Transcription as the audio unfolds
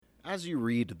As you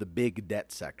read the big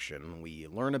debt section, we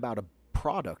learn about a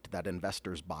product that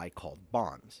investors buy called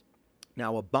bonds.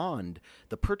 Now, a bond,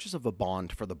 the purchase of a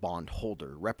bond for the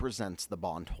bondholder represents the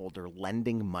bondholder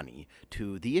lending money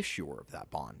to the issuer of that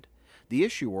bond. The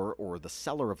issuer, or the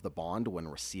seller of the bond when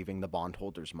receiving the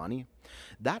bondholder's money,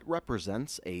 that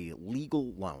represents a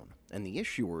legal loan, and the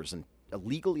issuer is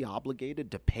legally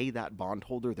obligated to pay that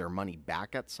bondholder their money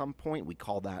back at some point. We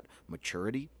call that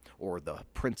maturity or the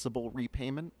principal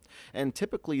repayment. And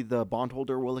typically, the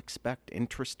bondholder will expect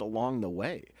interest along the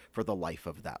way for the life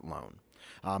of that loan.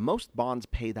 Most bonds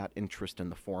pay that interest in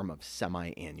the form of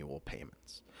semi-annual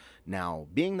payments. Now,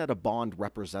 being that a bond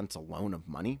represents a loan of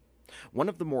money, one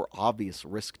of the more obvious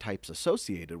risk types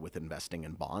associated with investing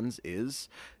in bonds is,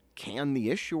 can the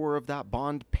issuer of that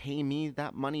bond pay me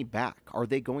that money back? Are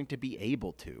they going to be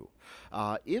able to?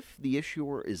 If the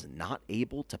issuer is not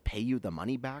able to pay you the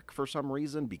money back for some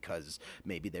reason, because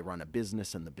maybe they run a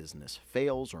business and the business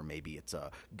fails, or maybe it's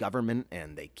a government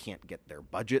and they can't get their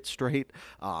budget straight,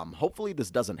 hopefully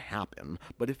this doesn't happen,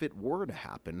 but if it were to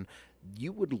happen,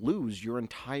 you would lose your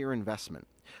entire investment.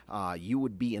 You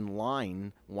would be in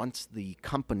line once the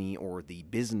company or the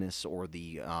business or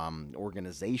the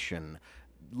organization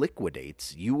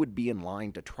liquidates. You would be in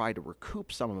line to try to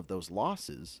recoup some of those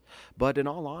losses, but in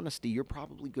all honesty, you're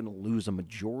probably going to lose a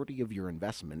majority of your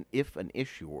investment if an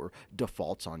issuer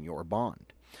defaults on your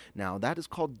bond. Now, that is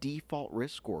called default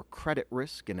risk or credit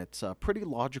risk, and it's a pretty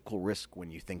logical risk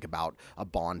when you think about a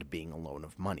bond being a loan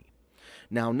of money.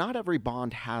 Now, not every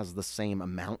bond has the same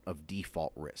amount of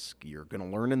default risk. You're going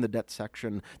to learn in the debt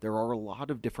section there are a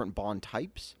lot of different bond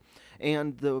types,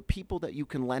 and the people that you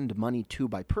can lend money to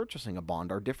by purchasing a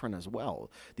bond are different as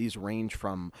well. These range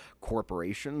from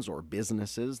corporations or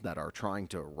businesses that are trying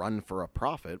to run for a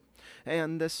profit,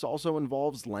 and this also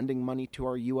involves lending money to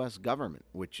our U.S. government,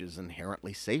 which is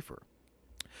inherently safer.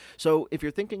 So, if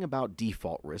you're thinking about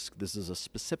default risk, this is a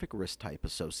specific risk type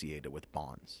associated with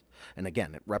bonds. And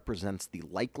again, it represents the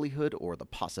likelihood or the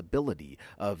possibility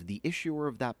of the issuer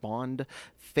of that bond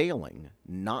failing,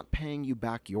 not paying you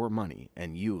back your money,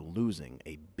 and you losing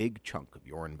a big chunk of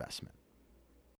your investment.